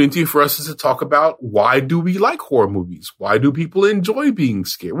opportunity for us to talk about why do we like horror movies? Why do people enjoy being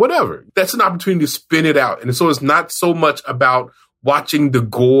scared? Whatever. That's an opportunity to spin it out. And so it's not so much about watching the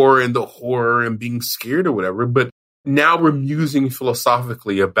gore and the horror and being scared or whatever, but now we're musing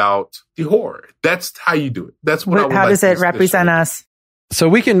philosophically about the horror. That's how you do it. That's what I would How like does it represent us? So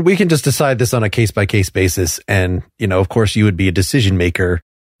we can just decide this on a case by case basis. And, of course you would be a decision maker.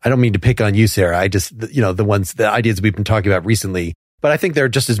 I don't mean to pick on you, Sarah. I just, the ideas we've been talking about recently, but I think there are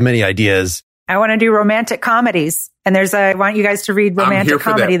just as many ideas. I want to do romantic comedies. And I want you guys to read Romantic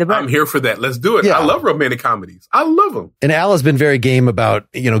Comedy, the book. I'm here for that. Let's do it. Yeah. I love romantic comedies. I love them. And Al has been very game about,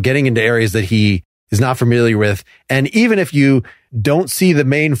 getting into areas that he is not familiar with. And even if you don't see the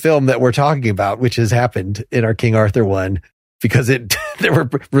main film that we're talking about, which has happened in our King Arthur one, because there were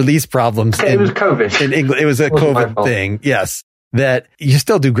release problems. It was COVID. In England. It was a COVID thing. Yes. That you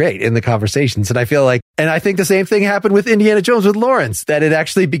still do great in the conversations. And I feel like, and I think the same thing happened with Indiana Jones with Lawrence, that it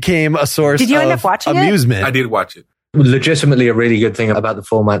actually became a source Did you of end up watching amusement. I did watch it. Legitimately, a really good thing about the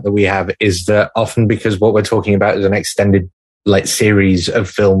format that we have is that often, because what we're talking about is an extended like series of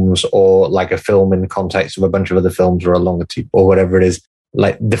films or like a film in context of a bunch of other films or a longer or whatever it is,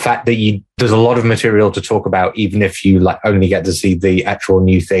 like the fact that there's a lot of material to talk about, even if you like only get to see the actual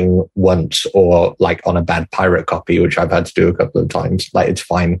new thing once or like on a bad pirate copy, which I've had to do a couple of times. Like, it's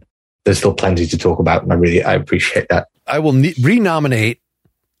fine. There's still plenty to talk about. And I appreciate that. I will renominate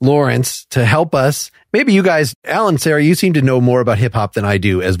Lawrence to help us. Maybe you guys, Alan, Sarah, you seem to know more about hip hop than I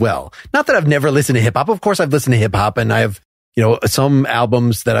do as well. Not that I've never listened to hip hop. Of course I've listened to hip hop, and I have, some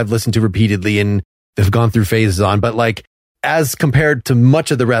albums that I've listened to repeatedly and have gone through phases on, but like as compared to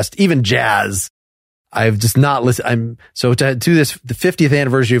much of the rest, even jazz, I've just not listened. So to do this, the 50th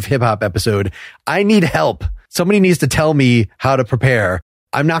anniversary of hip hop episode, I need help. Somebody needs to tell me how to prepare.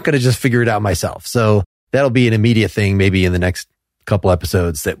 I'm not going to just figure it out myself. So that'll be an immediate thing, maybe in the next couple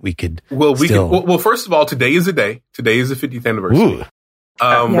episodes that we could. Well, well, first of all, today is the day. Today is the 50th anniversary.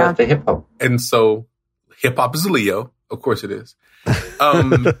 The hip hop. And so hip hop is a Leo. Of course it is.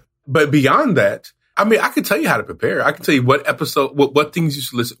 But beyond that, I mean, I can tell you how to prepare. I can tell you what episode, what things you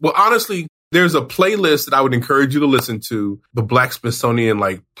should listen. Well, honestly, there's a playlist that I would encourage you to listen to, the Black Smithsonian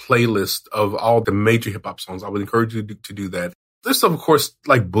playlist of all the major hip hop songs. I would encourage you to do that. There's some, of course,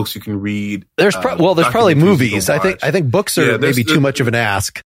 like books you can read. There's probably movies. I think books are maybe too much of an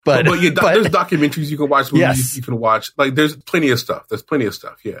ask. But there's documentaries you can watch, movies you can watch. Like, there's plenty of stuff.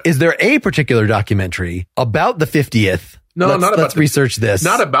 Yeah. Is there a particular documentary about the 50th? No, let's research this.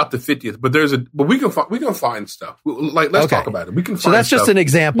 Not about the 50th, but we can find stuff. Let's talk about it. We can find. So that's stuff. Just an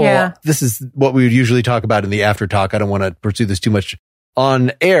example. Yeah. This is what we would usually talk about in the after talk. I don't want to pursue this too much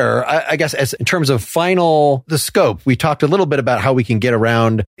on air. I guess as in terms of the scope, we talked a little bit about how we can get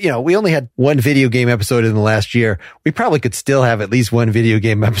around. We only had one video game episode in the last year. We probably could still have at least one video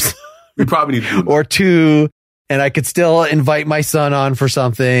game episode. We probably need or two. And I could still invite my son on for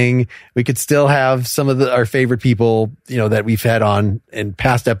something. We could still have some of our favorite people, that we've had on in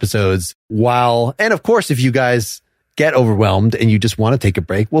past episodes. And of course, if you guys get overwhelmed and you just want to take a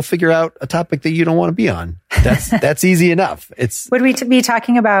break, we'll figure out a topic that you don't want to be on. That's easy enough. Would we be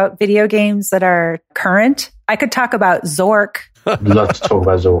talking about video games that are current? I could talk about Zork. I'd love to talk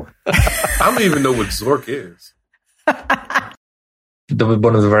about Zork. I don't even know what Zork is.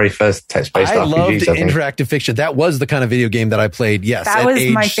 One of the very first text-based RPGs. I loved interactive fiction. That was the kind of video game that I played. Yes, that was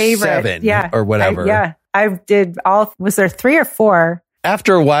my favorite. 7 or whatever. I did all. Was there 3 or 4?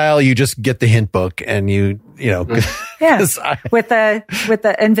 After a while, you just get the hint book and with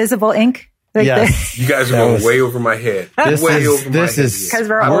the invisible ink. Yes, you guys are going way over my head. Because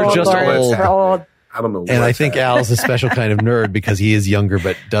we're old. I don't know. And I think Al's a special kind of nerd because he is younger,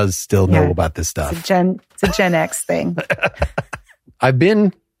 but does still know about this stuff. It's a Gen X thing. I've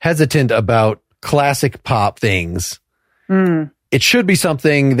been hesitant about classic pop things. It should be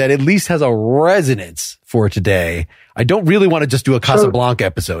something that at least has a resonance for today. I don't really want to just do a Casablanca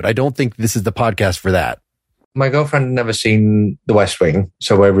episode. I don't think this is the podcast for that. My girlfriend had never seen The West Wing,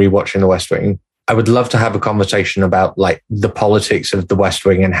 so we're rewatching The West Wing. I would love to have a conversation about like the politics of The West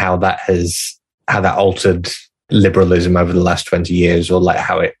Wing and how that altered liberalism over the last 20 years, or like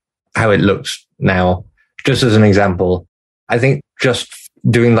how it looks now. Just as an example, I think just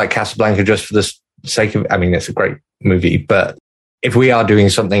doing like Casablanca just for the sake of, it's a great movie, but if we are doing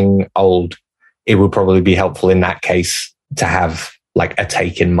something old, it would probably be helpful in that case to have like a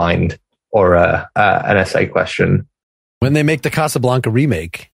take in mind or an essay question. When they make the Casablanca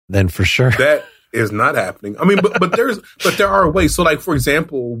remake, then for sure. That is not happening. But there are ways. So like, for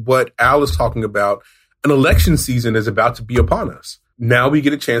example, what Al is talking about, an election season is about to be upon us. Now we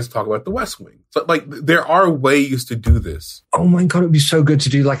get a chance to talk about the West Wing. So like, there are ways to do this. Oh my God, it'd be so good to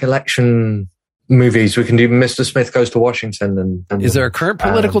do like election movies. We can do Mr. Smith Goes to Washington. And is there a current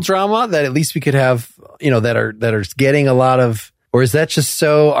political drama that at least we could have, that are getting a lot of, or is that just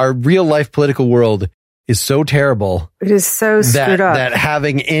so our real life political world is so terrible? It is so screwed up that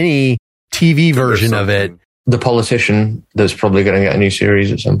having any TV version of it. The Politician, that's probably going to get a new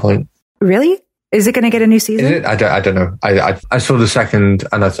series at some point. Really? Is it going to get a new season? Is it? I don't know. I saw the second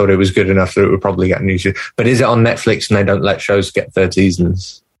and I thought it was good enough that it would probably get a new season. But is it on Netflix and they don't let shows get third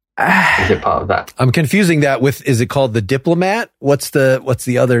seasons? Is it part of that? I'm confusing that with, is it called The Diplomat? What's the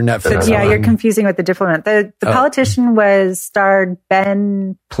other Netflix? Yeah, you're confusing with The Diplomat. The Politician starred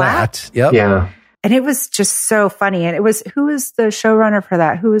Ben Platt. Yep. Yeah. And it was just so funny. And who was the showrunner for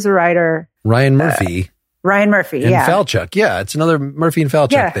that? Who was the writer? Ryan Murphy. Ryan Murphy, and Falchuk. Yeah, it's another Murphy and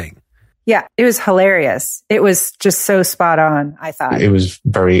Falchuk thing. Yeah, it was hilarious. It was just so spot on, I thought. It was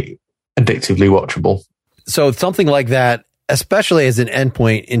very addictively watchable. So something like that, especially as an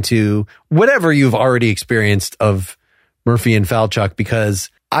endpoint into whatever you've already experienced of Murphy and Falchuk, because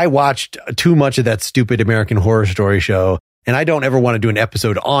I watched too much of that stupid American Horror Story show, and I don't ever want to do an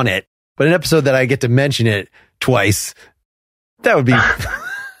episode on it, but an episode that I get to mention it twice, that would be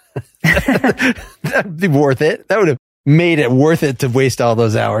that'd be worth it. That would have made it worth it to waste all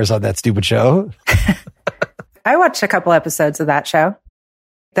those hours on that stupid show. I watched a couple episodes of that show.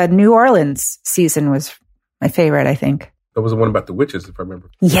 The New Orleans season was my favorite, I think. That was the one about the witches, if I remember.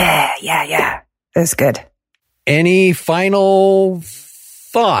 Yeah. It was good. Any final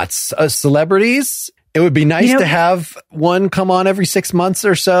thoughts? Celebrities? It would be nice to have one come on every 6 months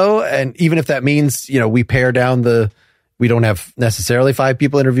or so. And even if that means, we pare down we don't have necessarily 5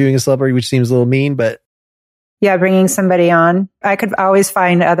 people interviewing a celebrity, which seems a little mean, but. Yeah, bringing somebody on. I could always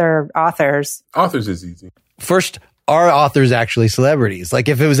find other authors. Authors is easy. First, are authors actually celebrities? Like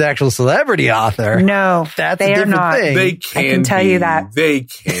if it was an actual celebrity author. No, that's they a different are not. thing. They can I can tell you that. They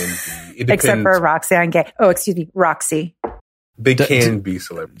can be. It except for Roxanne Gay. Oh, excuse me, Roxy. They can be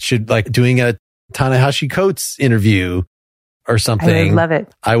celebrities. Should like doing a Ta-Nehisi Coates interview or something. I would love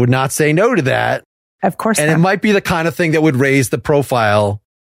it. I would not say no to that. Of course and not. It might be the kind of thing that would raise the profile.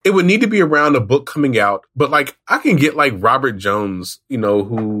 It would need to be around a book coming out, but like I can get like Robert Jones,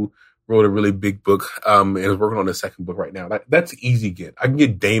 who wrote a really big book, and is working on the second book right now. That's easy get. I can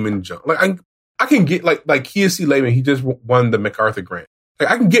get Damon Jones. Like I can get like Kiyoshi Lehman. He just won the MacArthur grant.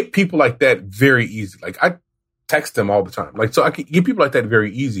 Like I can get people like that very easy. Like I text them all the time. Like, so I can get people like that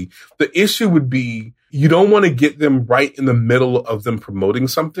very easy. The issue would be you don't want to get them right in the middle of them promoting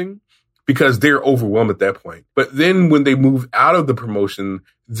something because they're overwhelmed at that point. But then when they move out of the promotion,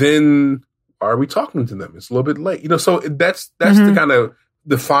 then why are we talking to them? It's a little bit late. So that's the kind of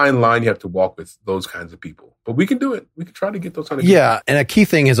the fine line you have to walk with those kinds of people. But we can do it. We can try to get those kind of people. Yeah. And a key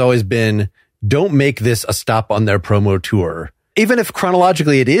thing has always been, don't make this a stop on their promo tour. Even if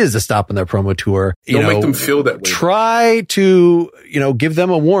chronologically it is a stop on their promo tour, don't make them feel that way. Try to, give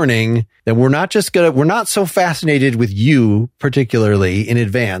them a warning that we're not so fascinated with you particularly in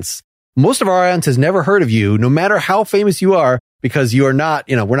advance. Most of our audience has never heard of you, no matter how famous you are, because you are not,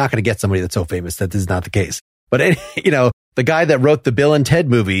 we're not going to get somebody that's so famous that this is not the case. But, the guy that wrote the Bill and Ted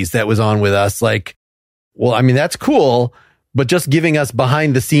movies that was on with us, like, well, I mean, that's cool, but just giving us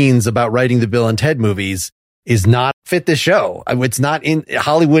behind the scenes about writing the Bill and Ted movies is not fit this show. It's not in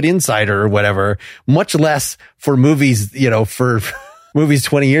Hollywood Insider or whatever, much less for movies, for movies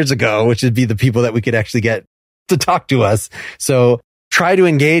 20 years ago, which would be the people that we could actually get to talk to us. So try to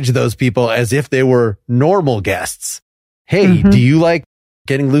engage those people as if they were normal guests. Hey, do you like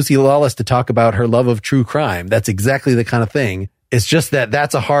getting Lucy Lawless to talk about her love of true crime? That's exactly the kind of thing. It's just that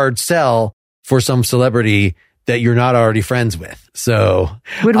that's a hard sell for some celebrity that you're not already friends with. So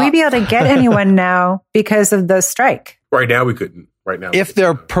would we be able to get anyone now because of the strike? Right now we couldn't. Right now. If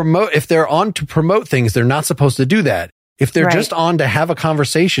they're on to promote things, they're not supposed to do that. If they're just on to have a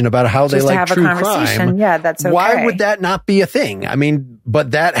conversation about how they like true crime, yeah, that's okay. Why would that not be a thing? I mean,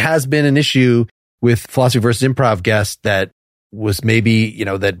 but that has been an issue with Philosophy versus Improv guests that was maybe,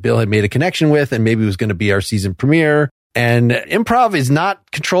 that Bill had made a connection with and maybe was going to be our season premiere. And improv is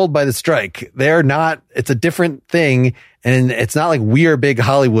not controlled by the strike. It's a different thing. And it's not like we're big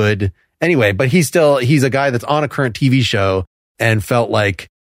Hollywood anyway, but he's a guy that's on a current TV show and felt like,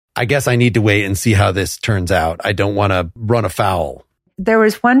 I guess I need to wait and see how this turns out. I don't want to run afoul. There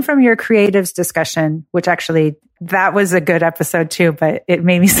was one from your creatives discussion, which actually that was a good episode too, but it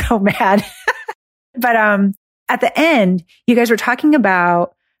made me so mad. But, at the end, you guys were talking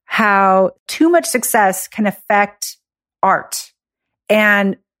about how too much success can affect art.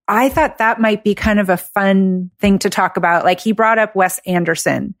 And I thought that might be kind of a fun thing to talk about. Like he brought up Wes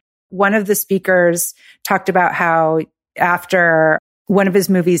Anderson. One of the speakers talked about how after one of his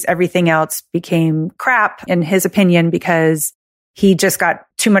movies, everything else became crap in his opinion because he just got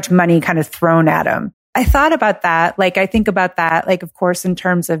too much money kind of thrown at him. I thought about that. Like, I think about that, like, of course, in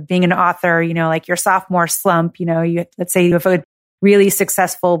terms of being an author, like your sophomore slump, let's say you have a really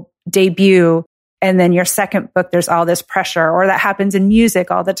successful debut and then your second book, there's all this pressure, or that happens in music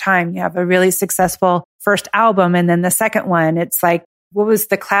all the time. You have a really successful first album. And then the second one, it's like, what was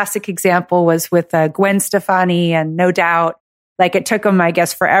the classic example was with Gwen Stefani and No Doubt. Like it took them, I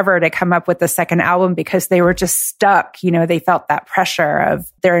guess, forever to come up with the second album because they were just stuck. They felt that pressure of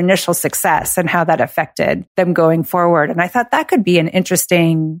their initial success and how that affected them going forward. And I thought that could be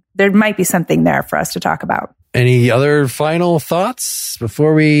there might be something there for us to talk about. Any other final thoughts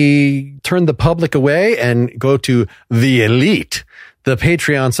before we turn the public away and go to the elite, the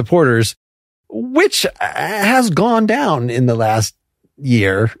Patreon supporters, which has gone down in the last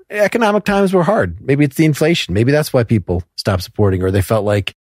year? Economic times were hard. Maybe it's the inflation. Maybe that's why people stopped supporting, or they felt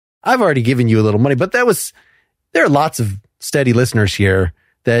like, I've already given you a little money. But there are lots of steady listeners here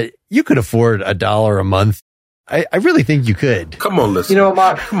that you could afford $1 a month. I really think you could. Come on, listener. You know what,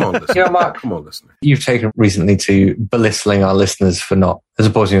 Mark? Come on, listener. Come on, listener. You've taken recently to belittling our listeners for not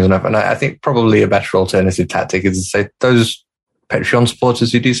supporting us enough. And I think probably a better alternative tactic is to say those Patreon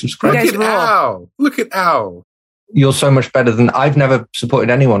supporters who do subscribe. Look at Al. You're so much better than I've never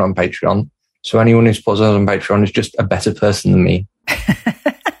supported anyone on Patreon. So anyone who supports us on Patreon is just a better person than me.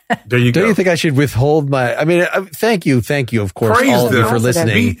 There you go. Don't you think I should withhold thank you, of course, Praise all of you them. for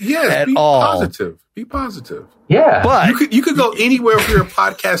listening. Be positive. Be positive. Yeah. But you could go anywhere for your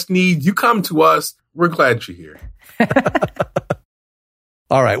podcast needs. You come to us. We're glad you're here.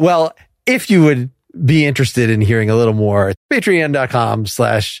 All right. Well, if you would be interested in hearing a little more,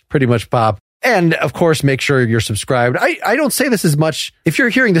 patreon.com/prettymuchpop. And of course, make sure you're subscribed. I don't say this as much. If you're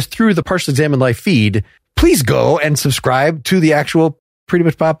hearing this through the Partially Examined Life feed, please go and subscribe to the actual Pretty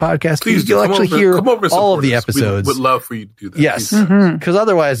Much Pop podcast. Please You'll actually hear all of the episodes. We would love for you to do that. Yes. Because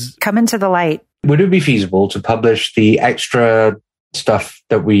otherwise, come into the light. Would it be feasible to publish the extra stuff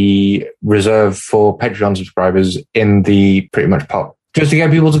that we reserve for Patreon subscribers in the Pretty Much Pop? Just to get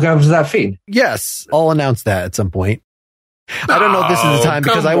people to go over to that feed? Yes. I'll announce that at some point. I don't know if this is the time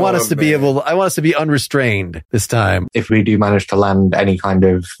because I want us to be I want us to be unrestrained this time. If we do manage to land any kind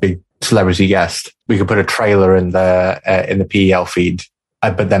of big celebrity guest, we could put a trailer in the PEL feed,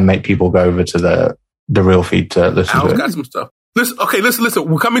 but then make people go over to the real feed to listen to it. Got some stuff. Listen.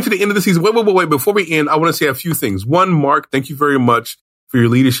 We're coming to the end of the season. Wait. Before we end, I want to say a few things. One, Mark, thank you very much for your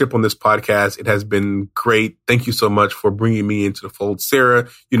leadership on this podcast. It has been great. Thank you so much for bringing me into the fold. Sarah,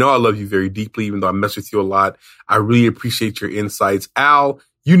 you know I love you very deeply, even though I mess with you a lot. I really appreciate your insights. Al,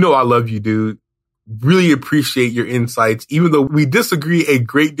 you know I love you, dude. Really appreciate your insights. Even though we disagree a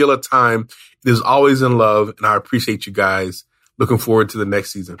great deal of time, it is always in love, and I appreciate you guys. Looking forward to the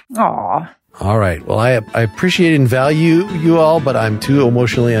next season. Aw. All right. Well, I appreciate and value you all, but I'm too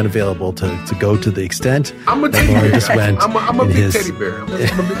emotionally unavailable to go to the extent I'm a teddy bear. just went. I'm a big teddy bear. I'm a big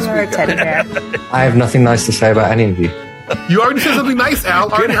You're a teddy bear. I have nothing nice to say about any of you. You already said something nice, Al.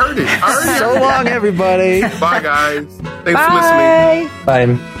 I already heard it. So long, everybody. Bye, guys. Thanks Bye. for listening. Bye.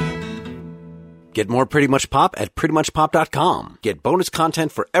 Get more Pretty Much Pop at prettymuchpop.com. Get bonus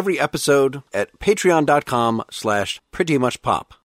content for every episode at patreon.com/prettymuchpop.